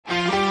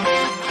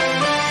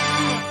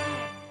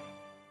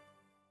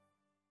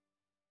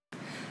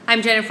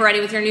I'm Jennifer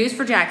Reddy with your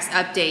News4JAX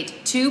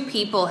update. 2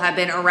 people have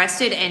been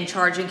arrested and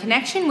charged in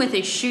connection with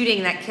a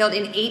shooting that killed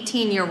an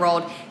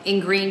 18-year-old in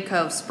Green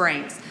Cove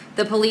Springs.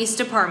 The police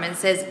department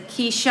says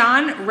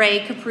Keyshawn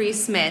Ray Capri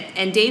Smith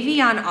and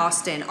Davion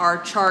Austin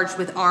are charged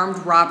with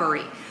armed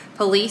robbery.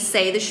 Police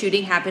say the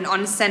shooting happened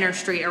on Center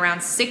Street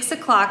around 6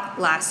 o'clock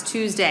last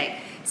Tuesday.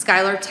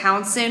 Skylar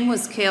Townsend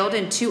was killed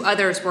and 2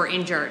 others were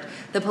injured.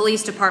 The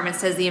police department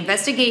says the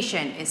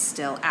investigation is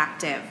still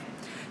active.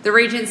 The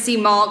Regency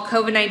Mall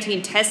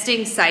COVID-19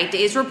 testing site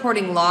is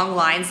reporting long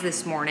lines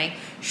this morning.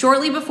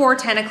 Shortly before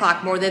 10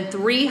 o'clock, more than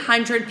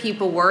 300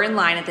 people were in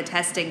line at the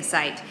testing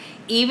site.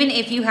 Even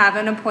if you have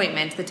an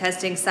appointment, the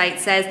testing site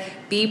says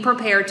be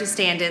prepared to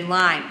stand in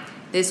line.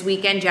 This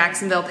weekend,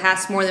 Jacksonville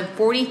passed more than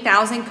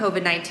 40,000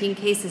 COVID-19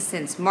 cases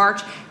since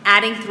March,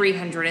 adding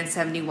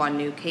 371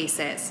 new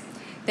cases.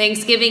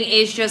 Thanksgiving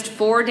is just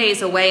 4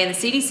 days away, and the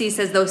CDC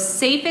says the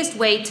safest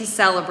way to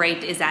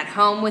celebrate is at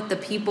home with the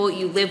people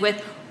you live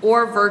with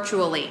or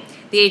virtually.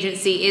 The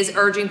agency is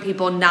urging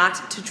people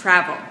not to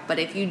travel, but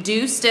if you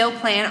do still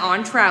plan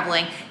on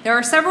traveling, there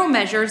are several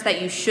measures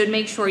that you should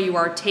make sure you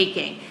are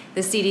taking. The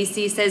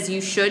CDC says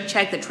you should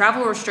check the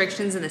travel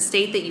restrictions in the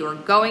state that you are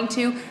going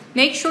to.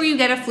 Make sure you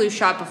get a flu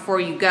shot before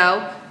you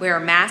go. Wear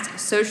a mask,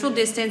 social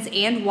distance,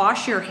 and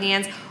wash your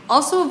hands.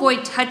 Also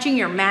avoid touching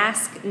your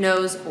mask,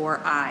 nose,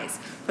 or eyes.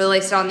 For the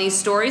latest on these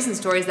stories and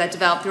stories that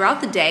develop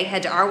throughout the day,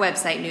 head to our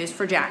website,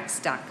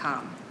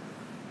 news4jax.com.